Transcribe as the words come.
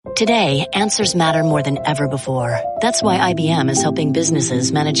Today, answers matter more than ever before. That's why IBM is helping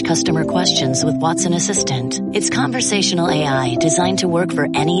businesses manage customer questions with Watson Assistant. It's conversational AI designed to work for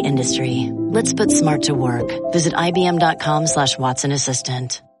any industry. Let's put smart to work. Visit IBM.com/Watson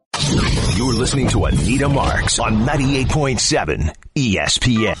Assistant. You're listening to Anita Marks on 98.7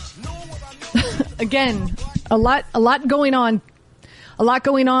 ESPN. Again, a lot going on. A lot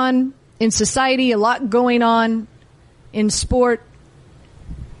going on in society, a lot going on in sport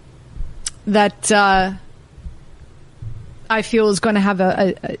that I feel is going to have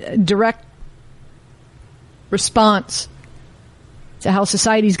a direct response to how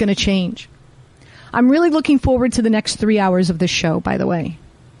society is going to change. I'm really looking forward to the next 3 hours of this show, by the way.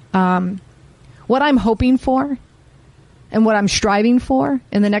 What I'm hoping for and what I'm striving for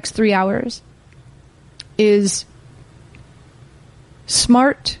in the next 3 hours is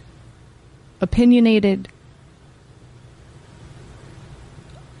smart, opinionated,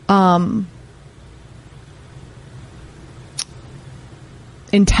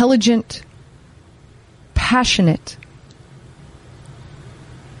 intelligent, passionate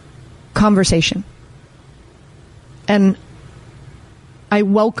conversation. And I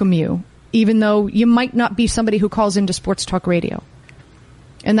welcome you, even though you might not be somebody who calls into sports talk radio.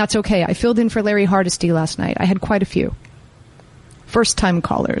 And that's okay. I filled in for Larry Hardesty last night. I had quite a few. First-time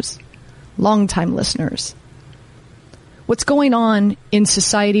callers, long-time listeners. What's going on in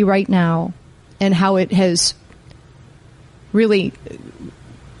society right now and how it has really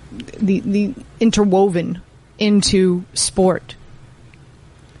the interwoven into sport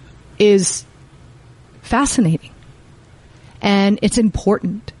is fascinating. And it's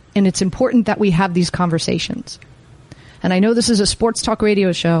important. And it's important that we have these conversations. And I know this is a sports talk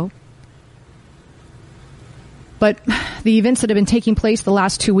radio show, but the events that have been taking place the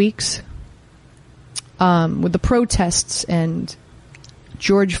last 2 weeks, with the protests and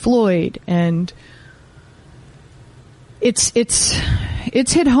George Floyd, and it's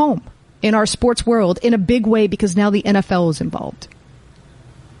hit home in our sports world in a big way because now the NFL is involved.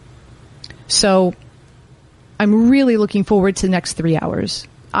 So I'm really looking forward to the next 3 hours.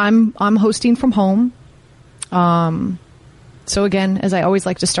 I'm hosting from home. So again, as I always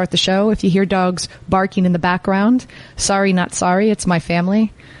like to start the show, if you hear dogs barking in the background, sorry, not sorry, it's my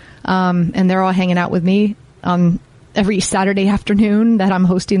family. And they're all hanging out with me on every Saturday afternoon that I'm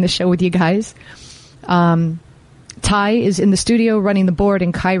hosting the show with you guys. Ty is in the studio running the board,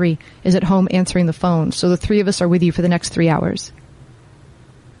 and Kyrie is at home answering the phone. So the three of us are with you for the next 3 hours.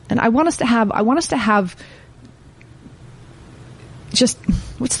 And I want us to have just,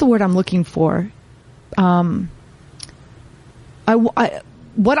 what's the word I'm looking for? What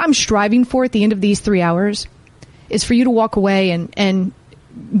I'm striving for at the end of these 3 hours is for you to walk away and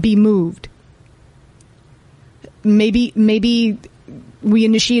be moved. Maybe we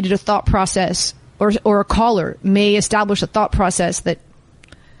initiated a thought process, or a caller may establish a thought process that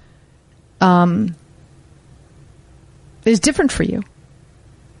is different for you.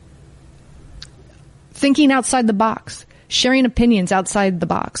 Thinking outside the box, sharing opinions outside the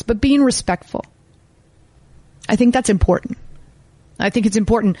box, but being respectful. I think that's important. I think it's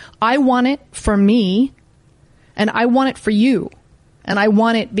important. I want it for me, and I want it for you. And I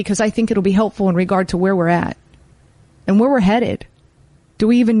want it because I think it'll be helpful in regard to where we're at and where we're headed. Do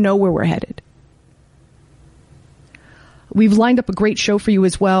we even know where we're headed? We've lined up a great show for you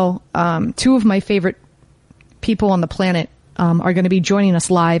as well. Two of my favorite people on the planet are going to be joining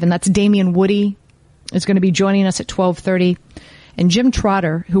us live, and that's Damian Woody is going to be joining us at 12:30, and Jim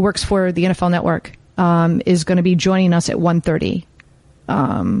Trotter, who works for the NFL Network, is going to be joining us at 1:30.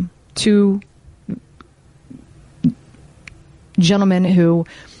 Two gentlemen who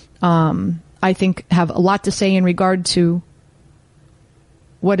I think have a lot to say in regard to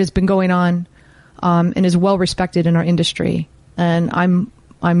what has been going on, and is well respected in our industry. And I'm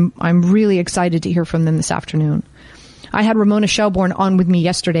really excited to hear from them this afternoon. I had Ramona Shelbourne on with me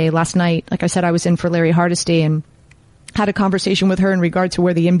last night. Like I said, I was in for Larry Hardesty and had a conversation with her in regard to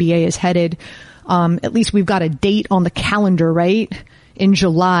where the NBA is headed. At least we've got a date on the calendar, right? In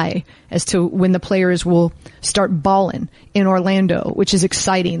July, as to when the players will start balling in Orlando, which is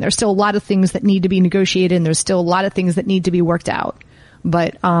exciting. There's still a lot of things that need to be negotiated, and there's still a lot of things that need to be worked out.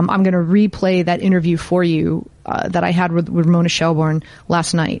 But I'm going to replay that interview for you that I had with Ramona Shelbourne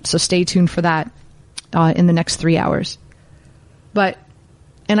last night. So stay tuned for that in the next 3 hours.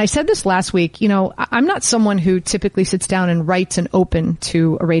 And I said this last week, I'm not someone who typically sits down and writes an open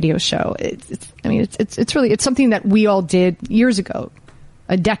to a radio show. It's something that we all did years ago,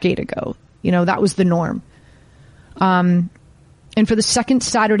 a decade ago. That was the norm. And for the second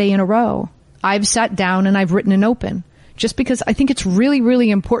Saturday in a row, I've sat down and I've written an open. just because I think it's really,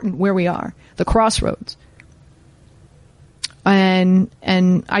 really important where we are, the crossroads. And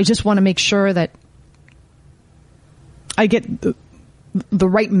I just want to make sure that I get the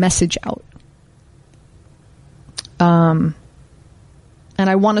right message out. And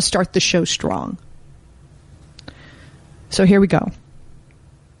I want to start the show strong. So here we go.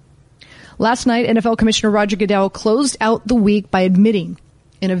 Last night, NFL Commissioner Roger Goodell closed out the week by admitting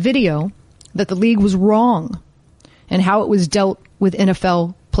in a video that the league was wrong and how it was dealt with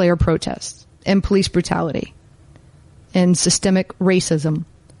NFL player protests and police brutality and systemic racism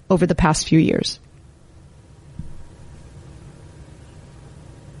over the past few years.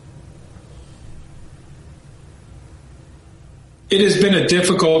 It has been a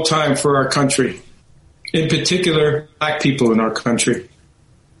difficult time for our country, in particular, black people in our country.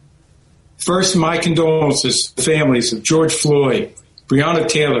 First, my condolences to the families of George Floyd, Breonna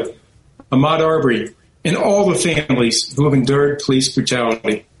Taylor, Ahmaud Arbery, and all the families who have endured police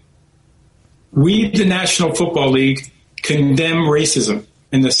brutality. We, the National Football League, condemn racism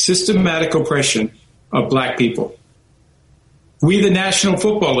and the systematic oppression of black people. We, the National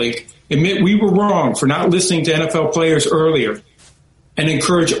Football League, admit we were wrong for not listening to NFL players earlier and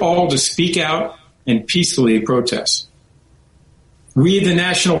encourage all to speak out and peacefully protest. We, the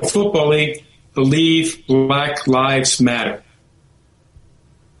National Football League, believe Black Lives Matter.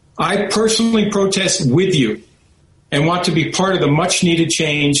 I personally protest with you and want to be part of the much-needed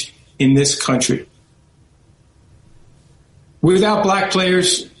change in this country. Without black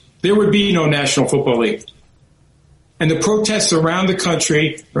players, there would be no National Football League. And the protests around the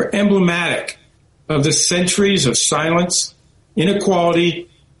country are emblematic of the centuries of silence, inequality,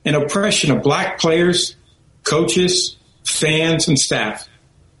 and oppression of black players, coaches, fans, and staff.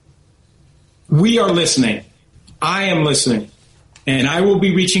 We are listening. I am listening. And I will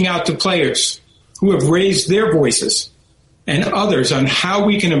be reaching out to players who have raised their voices and others on how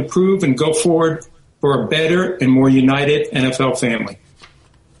we can improve and go forward for a better and more united NFL family.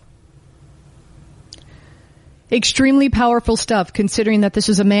 Extremely powerful stuff, considering that this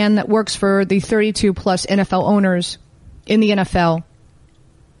is a man that works for the 32-plus NFL owners in the NFL,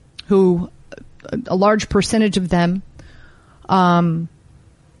 who a large percentage of them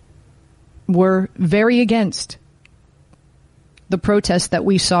were very against the protests that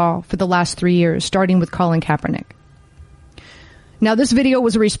we saw for the last 3 years, starting with Colin Kaepernick. Now, this video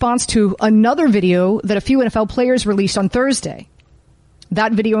was a response to another video that a few NFL players released on Thursday.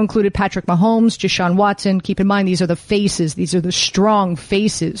 That video included Patrick Mahomes, Deshaun Watson. Keep in mind, these are the faces. These are the strong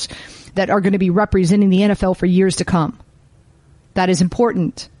faces that are going to be representing the NFL for years to come. That is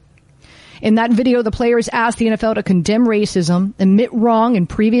important. In that video, the players asked the NFL to condemn racism, admit wrong in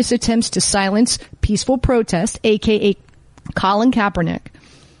previous attempts to silence peaceful protest, a.k.a. Colin Kaepernick,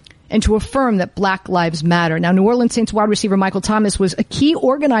 and to affirm that Black Lives Matter. Now, New Orleans Saints wide receiver Michael Thomas was a key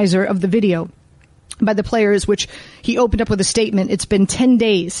organizer of the video by the players, which he opened up with a statement. It's been 10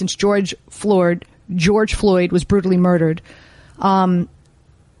 days since George Floyd was brutally murdered.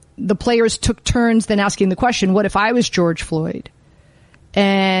 The players took turns then asking the question, what if I was George Floyd?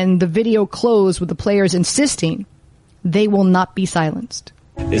 And the video closed with the players insisting they will not be silenced.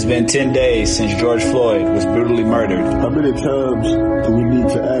 It's been 10 days since George Floyd was brutally murdered. How many times do we need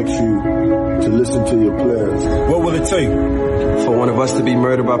to ask you to listen to your players? What will it take for one of us to be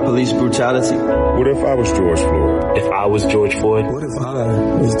murdered by police brutality? What if I was George Floyd? If I was George Floyd? What if I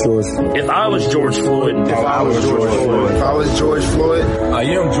was George Floyd? If I was George Floyd? If I was George Floyd? If I was George Floyd? I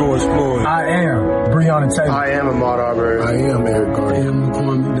am George Floyd. I am Breonna Taylor. I am Ahmaud Arbery. I am Eric Garner. I am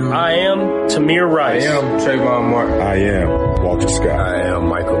McCormick McDonald. I am Tamir Rice. I am Trayvon Martin. I am Walter Scott. I am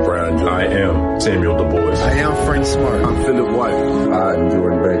Michael Brown Jr. I am Samuel Du Bois. I am Frank Smart. I'm Philip White. I am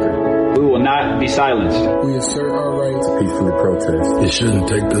Jordan Baker. We will not be silenced. We assert our right to Peacefully protest. It shouldn't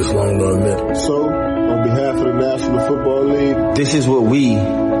take this long to admit. So, on behalf of the National Football League, This is what we,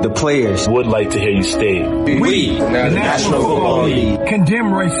 the players, Would like to hear you state. We, the National Football League,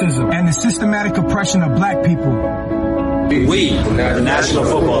 condemn racism and the systematic oppression of black people. we, the National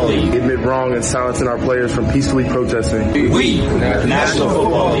Football League, Admit wrong and silencing our players from peacefully protesting. we, the National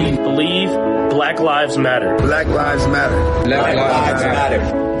Football League, Believe Black Lives Matter. Black Lives Matter. Black Lives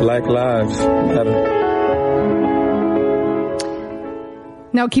Matter. Black Lives Matter.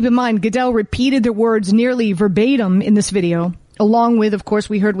 Now, keep in mind, Goodell repeated the words nearly verbatim in this video, along with, of course,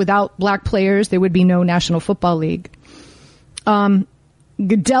 we heard without black players, there would be no National Football League.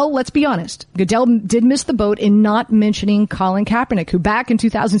 Goodell, let's be honest, Goodell did miss the boat in not mentioning Colin Kaepernick, who back in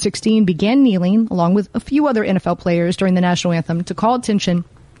 2016 began kneeling, along with a few other NFL players, during the national anthem to call attention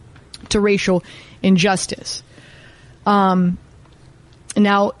to racial injustice. Now,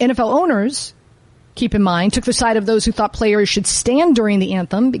 NFL owners keep in mind, took the side of those who thought players should stand during the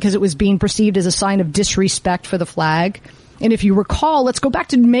anthem because it was being perceived as a sign of disrespect for the flag. And if you recall, let's go back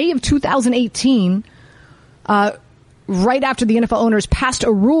to May of 2018, right after the NFL owners passed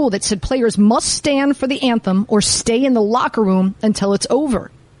a rule that said players must stand for the anthem or stay in the locker room until it's over.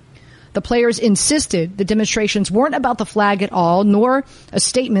 The players insisted the demonstrations weren't about the flag at all, nor a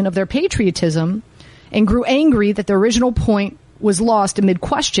statement of their patriotism, and grew angry that the original point was lost amid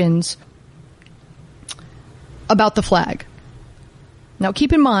questions about the flag. Now,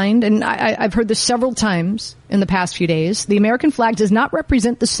 keep in mind, and I've heard this several times in the past few days, the American flag does not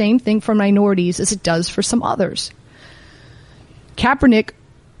represent the same thing for minorities as it does for some others. Kaepernick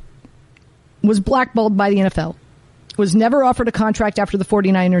was blackballed by the NFL, was never offered a contract after the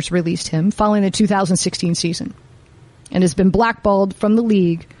 49ers released him following the 2016 season, and has been blackballed from the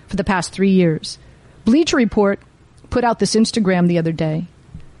league for the past 3 years. Bleacher Report put out this Instagram the other day,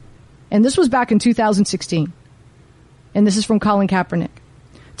 and this was back in 2016. And this is from Colin Kaepernick.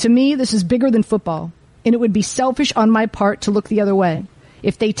 To me, this is bigger than football, and it would be selfish on my part to look the other way.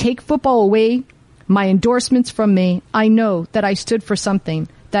 If they take football away, my endorsements from me, I know that I stood for something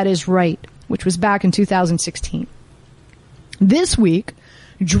that is right, which was back in 2016. This week,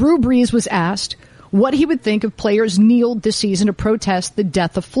 Drew Brees was asked what he would think if players kneeled this season to protest the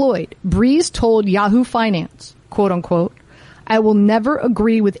death of Floyd. Brees told Yahoo Finance, quote unquote, "I will never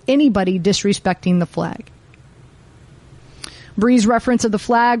agree with anybody disrespecting the flag." Brees' reference of the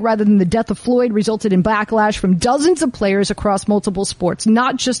flag rather than the death of Floyd resulted in backlash from dozens of players across multiple sports,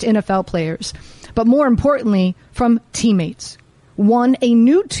 not just NFL players, but more importantly, from teammates. One, a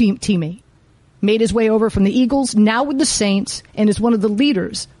new teammate, made his way over from the Eagles, now with the Saints, and is one of the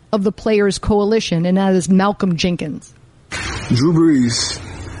leaders of the Players Coalition, and that is Malcolm Jenkins. Drew Brees,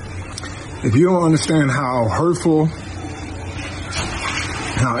 if you don't understand how hurtful,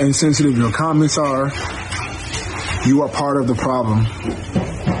 how insensitive your comments are, you are part of the problem.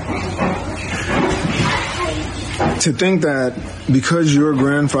 To think that because your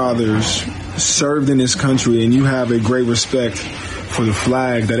grandfathers served in this country and you have a great respect for the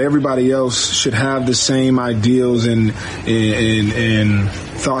flag, that everybody else should have the same ideals and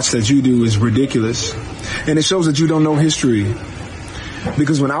thoughts that you do is ridiculous. And it shows that you don't know history.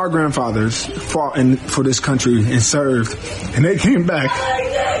 Because when our grandfathers fought for this country and served, and they came back,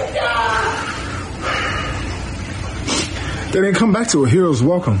 they didn't come back to a hero's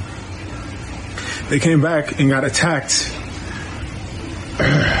welcome. They came back and got attacked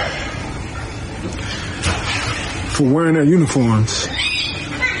for wearing their uniforms.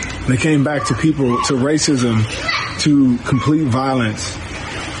 They came back to racism, to complete violence.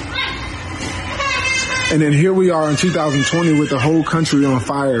 And then here we are in 2020 with the whole country on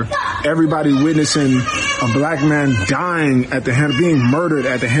fire. Everybody witnessing a black man dying being murdered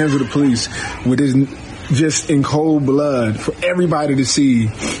at the hands of the police with his just in cold blood for everybody to see.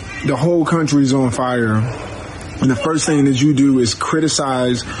 The whole country's on fire. And the first thing that you do is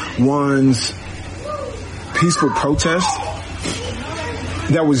criticize one's peaceful protest.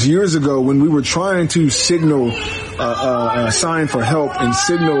 That was years ago when we were trying to signal a sign for help and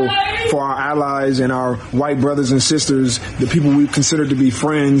signal for our allies and our white brothers and sisters, the people we consider to be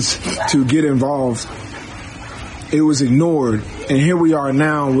friends, to get involved. It was ignored. And here we are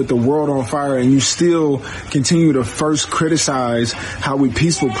now with the world on fire, and you still continue to first criticize how we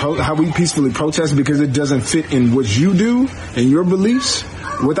peacefully protest because it doesn't fit in what you do and your beliefs,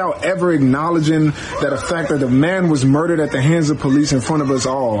 without ever acknowledging that the fact that the man was murdered at the hands of police in front of us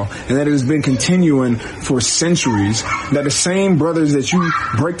all, and that it has been continuing for centuries, that the same brothers that you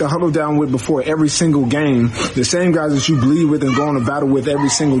break the huddle down with before every single game, the same guys that you bleed with and go on to battle with every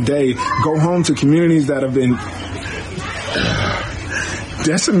single day, go home to communities that have been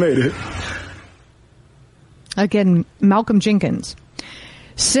decimated. Again, Malcolm Jenkins.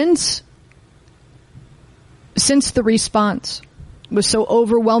 Since the response was so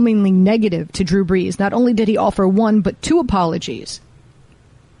overwhelmingly negative to Drew Brees, not only did he offer one, but two apologies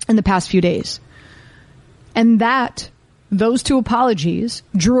in the past few days. And those two apologies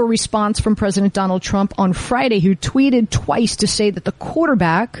drew a response from President Donald Trump on Friday, who tweeted twice to say that the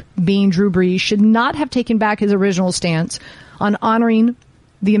quarterback, being Drew Brees, should not have taken back his original stance on honoring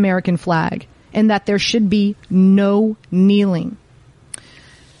the American flag, and that there should be no kneeling.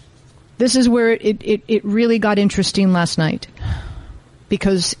 This is where it really got interesting last night,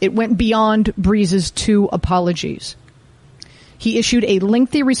 because it went beyond Brees' two apologies. He issued a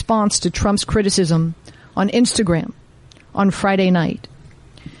lengthy response to Trump's criticism on Instagram on Friday night.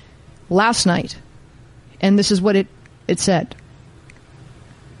 Last night, and this is what it said.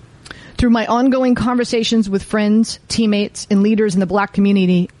 Through my ongoing conversations with friends, teammates, and leaders in the black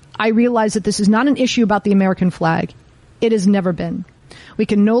community, I realize that this is not an issue about the American flag. It has never been. We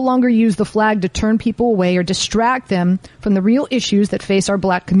can no longer use the flag to turn people away or distract them from the real issues that face our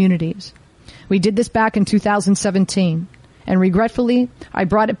black communities. We did this back in 2017, and regretfully, I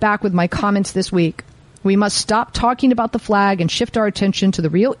brought it back with my comments this week. We must stop talking about the flag and shift our attention to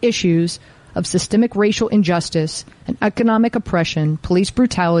the real issues of systemic racial injustice and economic oppression, police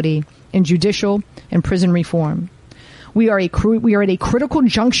brutality, and judicial and prison reform. We are at a critical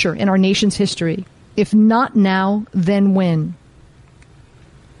juncture in our nation's history. If not now, then when?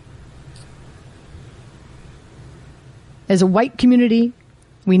 As a white community,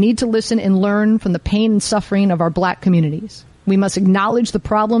 we need to listen and learn from the pain and suffering of our black communities. We must acknowledge the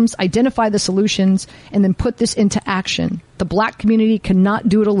problems, identify the solutions, and then put this into action. The black community cannot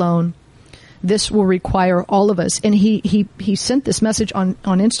do it alone. This will require all of us. And he sent this message on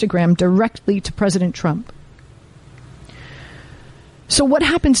Instagram directly to President Trump. So what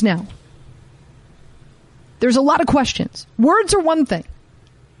happens now? There's a lot of questions. Words are one thing.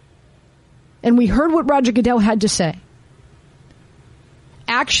 And we heard what Roger Goodell had to say.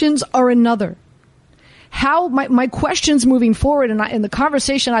 Actions are another. How my questions moving forward and the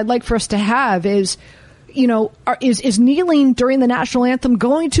conversation I'd like for us to have is, is kneeling during the national anthem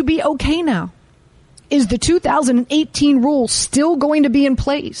going to be okay now? Is the 2018 rule still going to be in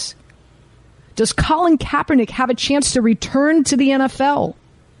place? Does Colin Kaepernick have a chance to return to the NFL?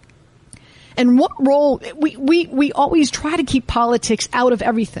 And what role we always try to keep politics out of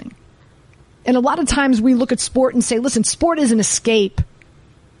everything. And a lot of times we look at sport and say, listen, sport is an escape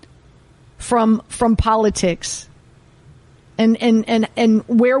from politics and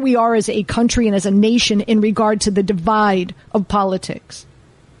where we are as a country and as a nation in regard to the divide of politics.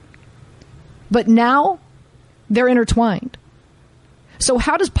 But now they're intertwined. So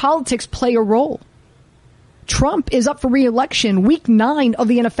how does politics play a role? Trump is up for re-election week 9 of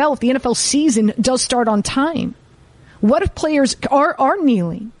the NFL if the NFL season does start on time. What if players are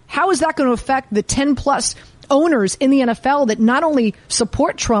kneeling? How is that going to affect the 10 plus owners in the NFL that not only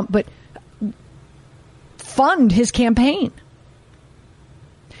support Trump but fund his campaign?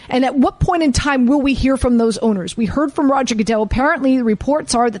 And at what point in time will we hear from those owners? We heard from Roger Goodell. Apparently, the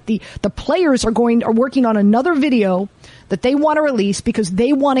reports are that the players are working on another video that they want to release because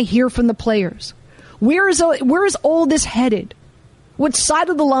they want to hear from the players. Where is all this headed? What side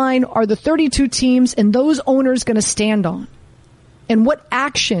of the line are the 32 teams and those owners going to stand on? And what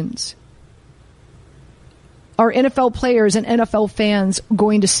actions are NFL players and NFL fans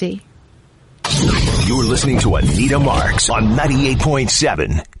going to see? You're listening to Anita Marks on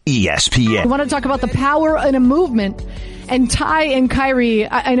 98.7 ESPN. We want to talk about the power in a movement. And Ty and Kyrie,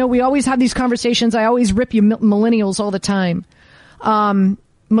 I know we always have these conversations. I always rip you millennials all the time.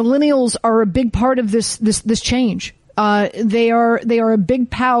 Millennials are a big part of this change. They are a big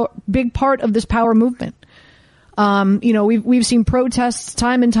part of this power movement. We've seen protests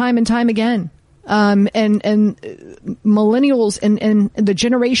time and time again. And millennials and the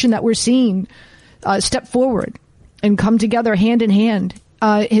generation that we're seeing step forward and come together hand in hand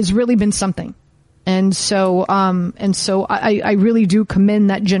has really been something. And so I really do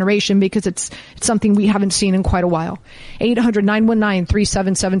commend that generation because it's something we haven't seen in quite a while.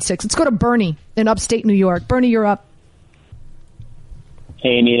 800-919-3776. Let's go to Bernie in upstate New York. Bernie, you're up.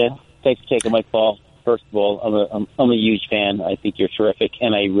 Hey, Anita. Thanks for taking my call. First of all, I'm a huge fan. I think you're terrific,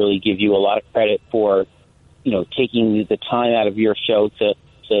 and I really give you a lot of credit for, taking the time out of your show to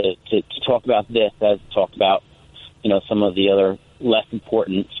talk about this as talk about, some of the other less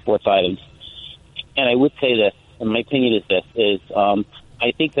important sports items. And I would say this, and my opinion is this,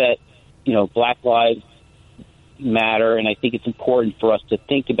 I think that, Black Lives Matter, and I think it's important for us to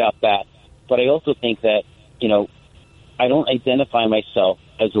think about that. But I also think that, I don't identify myself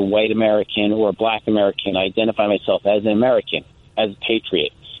as a white American or a black American. I identify myself as an American, as a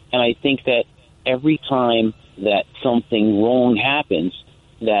patriot. And I think that every time that something wrong happens,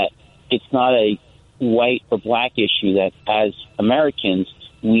 that it's not a white or black issue, that as Americans,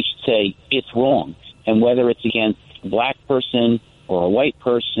 we should say it's wrong. And whether it's against a black person or a white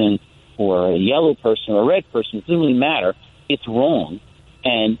person or a yellow person or a red person, it doesn't really matter. It's wrong.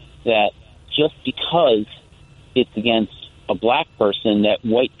 And that just because it's against a black person, that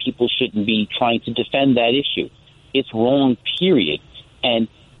white people shouldn't be trying to defend that issue. It's wrong, period. And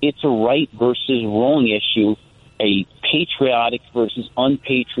it's a right versus wrong issue, a patriotic versus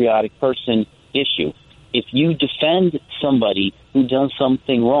unpatriotic person issue. If you defend somebody who does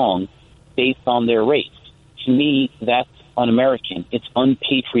something wrong based on their race, to me, that's un-American. It's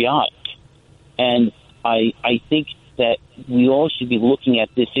unpatriotic. And I think that we all should be looking at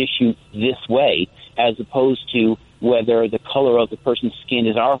this issue this way, as opposed to whether the color of the person's skin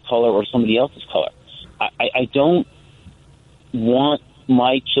is our color or somebody else's color. I don't want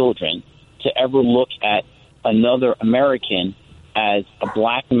my children to ever look at another American as a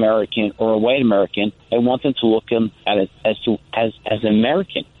black American or a white American. I want them to look at it as an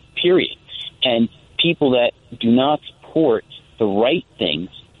American, period. And people that do not support the right things,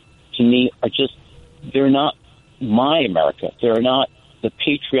 to me, they're not my America. They're not the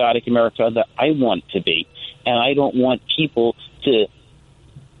patriotic America that I want it to be. And I don't want people to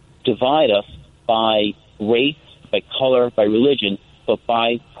divide us by race, by color, by religion, but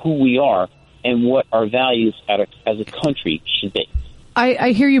by who we are and what our values as a country should be.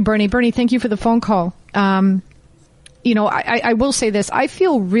 I hear you, Bernie. Bernie, thank you for the phone call. I will say this. I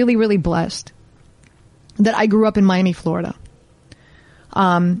feel really, really blessed that I grew up in Miami, Florida.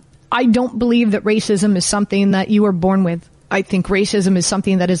 I don't believe that racism is something that you are born with. I think racism is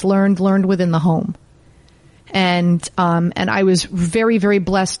something that is learned within the home. And I was very, very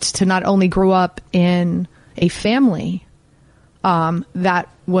blessed to not only grow up in a family that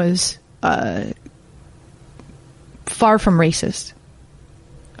was far from racist.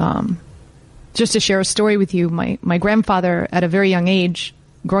 Just to share a story with you, my grandfather, at a very young age,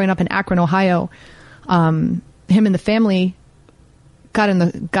 growing up in Akron, Ohio, him and the family got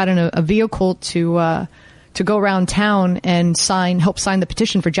in a vehicle to go around town and help sign the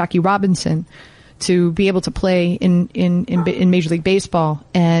petition for Jackie Robinson to be able to play in Major League Baseball.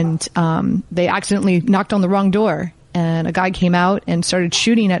 And they accidentally knocked on the wrong door, and a guy came out and started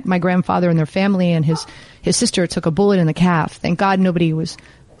shooting at my grandfather and their family, and his sister took a bullet in the calf. Thank God nobody was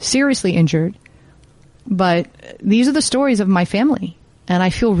seriously injured. But these are the stories of my family, and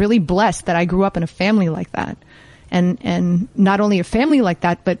I feel really blessed that I grew up in a family like that. And not only a family like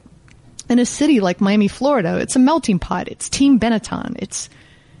that, but in a city like Miami, Florida. It's a melting pot. It's Team Benetton.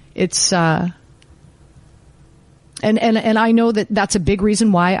 And I know that that's a big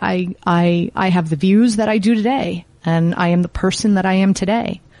reason why I have the views that I do today, and I am the person that I am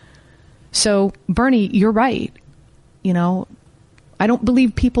today. So, Bernie, you're right. I don't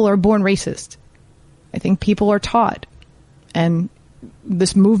believe people are born racist. I think people are taught. And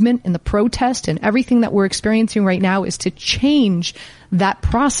this movement and the protest and everything that we're experiencing right now is to change that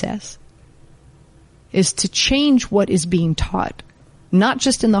process, is to change what is being taught, not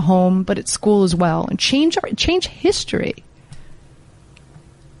just in the home, but at school as well, and change history.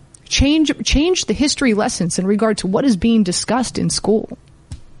 Change the history lessons in regard to what is being discussed in school.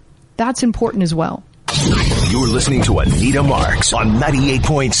 That's important as well. You're listening to Anita Marks on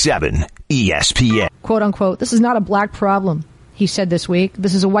 98.7 ESPN. Quote unquote, this is not a black problem, he said this week.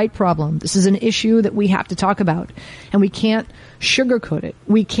 This is a white problem. This is an issue that we have to talk about, and we can't sugarcoat it.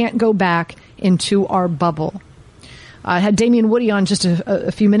 We can't go back into our bubble. I had Damian Woody on just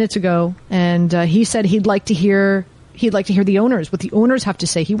a few minutes ago, and he said he'd like to hear the owners, what the owners have to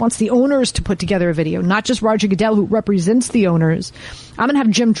say. He wants the owners to put together a video, not just Rogers Goodell, who represents the owners. I'm going to have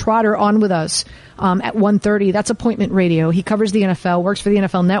Jim Trotter on with us at 1:30. That's Appointment Radio. He covers the NFL, works for the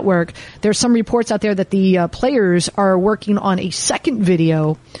NFL Network. There's some reports out there that the players are working on a second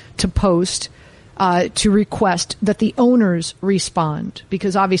video to post to request that the owners respond,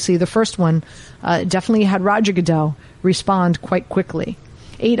 because obviously the first one definitely had Roger Goodell respond quite quickly.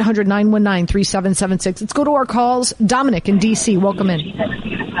 800-919-3776. Let's go to our calls. Dominic in D.C., welcome in.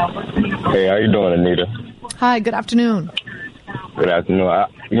 Hey, how you doing, Anita? Hi, good afternoon. Good afternoon.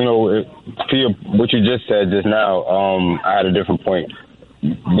 What you just said just now, I had a different point.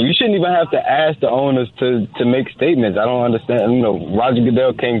 You shouldn't even have to ask the owners to make statements. I don't understand. Roger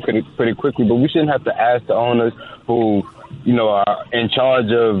Goodell came pretty quickly, but we shouldn't have to ask the owners who, are in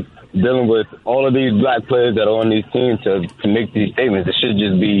charge of dealing with all of these black players that are on these teams to make these statements. It should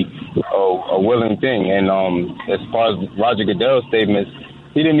just be a willing thing. And as far as Roger Goodell's statements,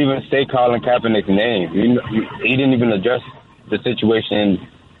 he didn't even say Colin Kaepernick's name. He didn't even address the situation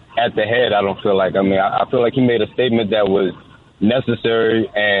at the head, I don't feel like. I feel like he made a statement that was necessary,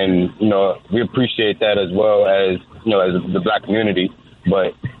 and, we appreciate that as well as, as the black community.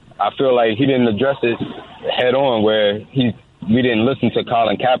 But I feel like he didn't address it head on, where we didn't listen to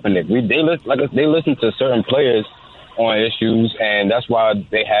Colin Kaepernick. They listen to certain players on issues, and that's why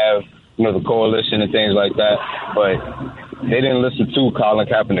they have, the coalition and things like that. But they didn't listen to Colin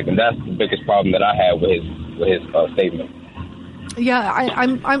Kaepernick, and that's the biggest problem that I had with his statement. Yeah,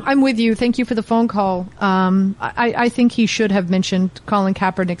 I'm with you. Thank you for the phone call. I think he should have mentioned Colin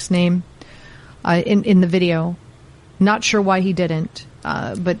Kaepernick's name in the video. Not sure why he didn't,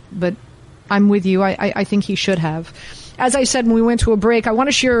 but I'm with you. I think he should have. As I said when we went to a break, I want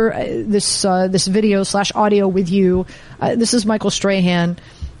to share this video / audio with you. This is Michael Strahan.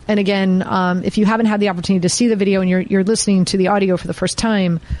 And again, if you haven't had the opportunity to see the video and you're listening to the audio for the first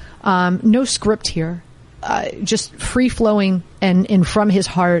time, no script here, just free flowing and from his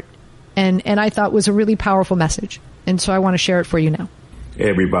heart. And I thought was a really powerful message. And so I want to share it for you now. Hey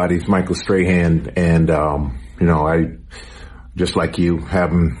everybody, it's Michael Strahan. And, I, just like you,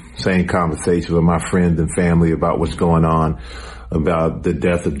 having same conversations with my friends and family about what's going on, about the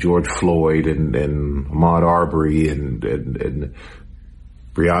death of George Floyd and Ahmaud Arbery and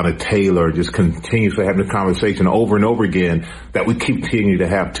Breonna Taylor, just continuously having the conversation over and over again that we continue to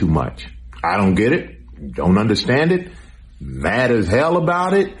have too much. I don't get it, don't understand it, mad as hell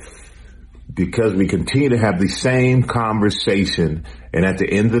about it, because we continue to have the same conversation, and at the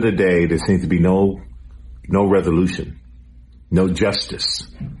end of the day, there seems to be no resolution, no justice,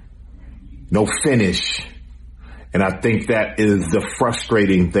 no finish. And I think that is the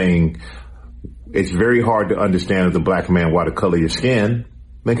frustrating thing. It's very hard to understand as a black man why the color of your skin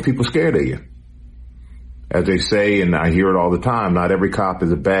makes people scared of you. As they say, and I hear it all the time, not every cop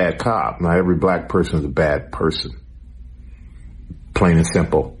is a bad cop. Not every black person is a bad person. Plain and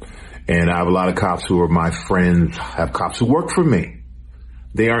simple. And I have a lot of cops who are my friends, I have cops who work for me.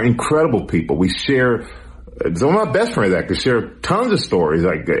 They are incredible people. We share, some of my best friends actually share tons of stories.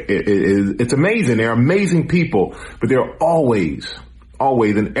 Like, it's amazing. They're amazing people, but they're always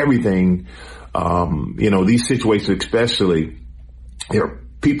in everything, these situations especially, there are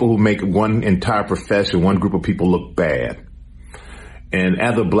people who make one entire profession, one group of people look bad. And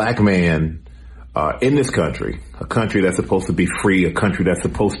as a black man, in this country, a country that's supposed to be free, a country that's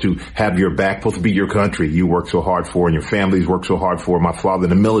supposed to have your back, supposed to be your country you work so hard for and your families work so hard for. My father in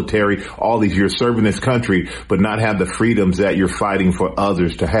the military, all these years serving this country, but not have the freedoms that you're fighting for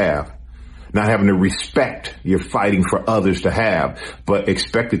others to have. Not having the respect you're fighting for others to have, but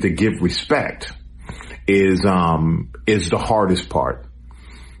expected to give respect is the hardest part.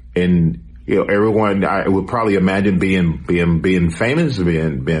 And, everyone, I would probably imagine being famous,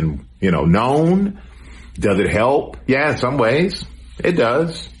 being known. Does it help? Yeah, in some ways it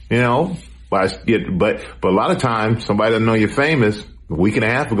does, but a lot of times somebody doesn't know you're famous. A week and a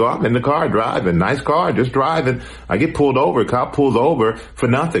half ago, I'm in the car driving, nice car, just driving. I get pulled over, a cop pulls over for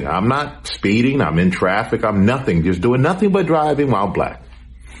nothing. I'm not speeding. I'm in traffic. I'm nothing, just doing nothing but driving while black.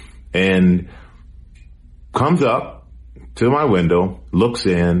 And comes up to my window, looks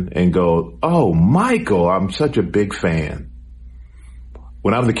in and goes, "Oh, Michael, I'm such a big fan.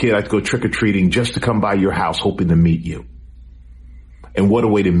 When I was a kid, I used to go trick-or-treating just to come by your house hoping to meet you." And what a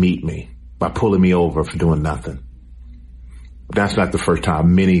way to meet me, by pulling me over for doing nothing. That's not the first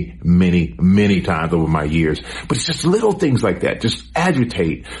time, many, many, many times over my years. But it's just little things like that, just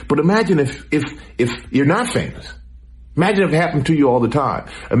agitate. But imagine if you're not famous. Imagine if it happened to you all the time.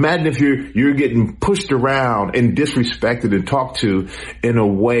 Imagine if you're getting pushed around and disrespected and talked to in a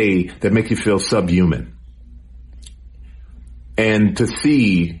way that makes you feel subhuman. And to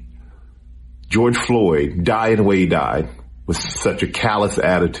see George Floyd die in the way he died with such a callous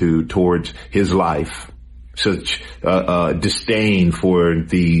attitude towards his life, such disdain for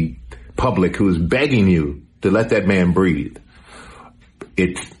the public who is begging you to let that man breathe,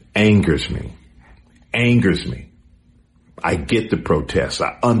 it angers me. I get the protests.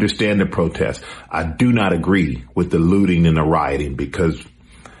 I understand the protests. I do not agree with the looting and the rioting, because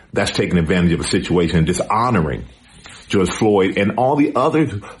that's taking advantage of a situation and dishonoring George Floyd and all the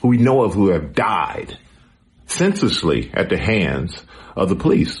others who we know of who have died senselessly at the hands of the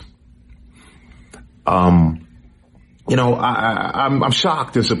police. I'm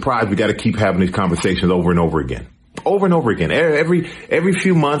shocked and surprised we got to keep having these conversations over and over again. Over and over again. Every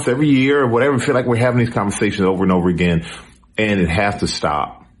few months, every year, or whatever, I feel like we're having these conversations over and over again. And it has to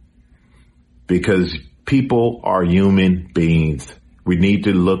stop, because people are human beings. We need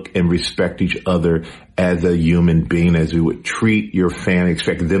to look and respect each other as a human being, as we would treat your family,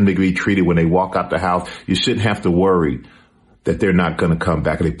 expect them to be treated when they walk out the house. You shouldn't have to worry that they're not going to come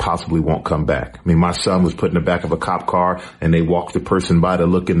back, or they possibly won't come back. I mean, my son was put in the back of a cop car, and they walked the person by to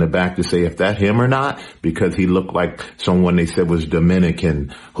look in the back to say if that him or not, because he looked like someone they said was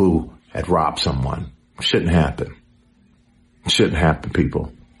Dominican who had robbed someone. Shouldn't happen. Shouldn't happen,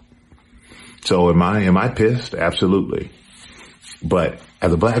 people. So am I pissed? Absolutely. But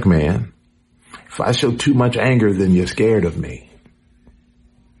as a black man, if I show too much anger, then you're scared of me.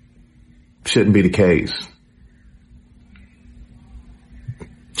 Shouldn't be the case.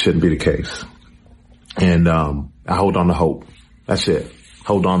 Shouldn't be the case. And I hold on to hope. That's it.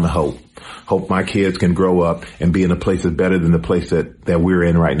 Hold on to hope. Hope my kids can grow up and be in a place that's better than the place that we're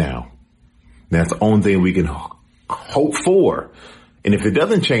in right now. And that's the only thing we can hope for. And if it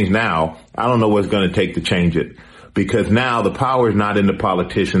doesn't change now, I don't know what it's going to take to change it. Because now the power is not in the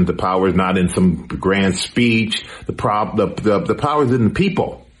politicians. The power is not in some grand speech. The power is in the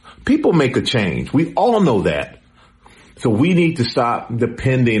people. People make a change. We all know that. So we need to stop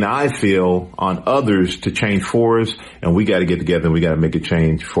depending, I feel, on others to change for us. And we got to get together and we got to make a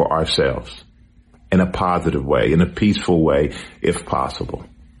change for ourselves in a positive way, in a peaceful way, if possible.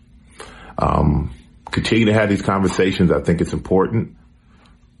 Continue to have these conversations. I think it's important.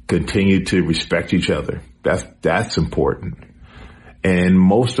 Continue to respect each other. That's important. And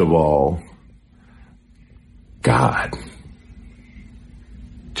most of all, God,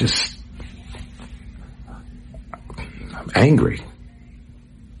 I'm angry,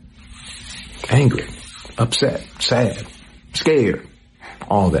 upset, sad, scared,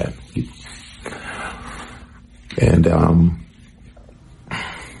 all that. And,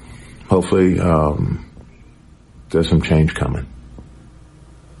 hopefully, there's some change coming.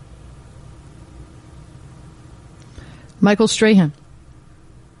 Michael Strahan.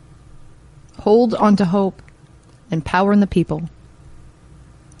 Hold on to hope and power in the people.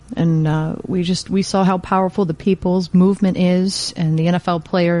 And we saw how powerful the people's movement is, and the NFL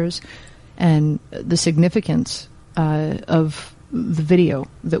players, and the significance of the video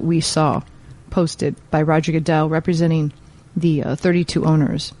that we saw posted by Rogers Goodell representing the 32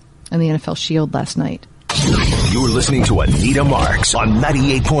 owners in the NFL Shield last night. You're listening to Anita Marks on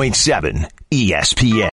 98.7 ESPN.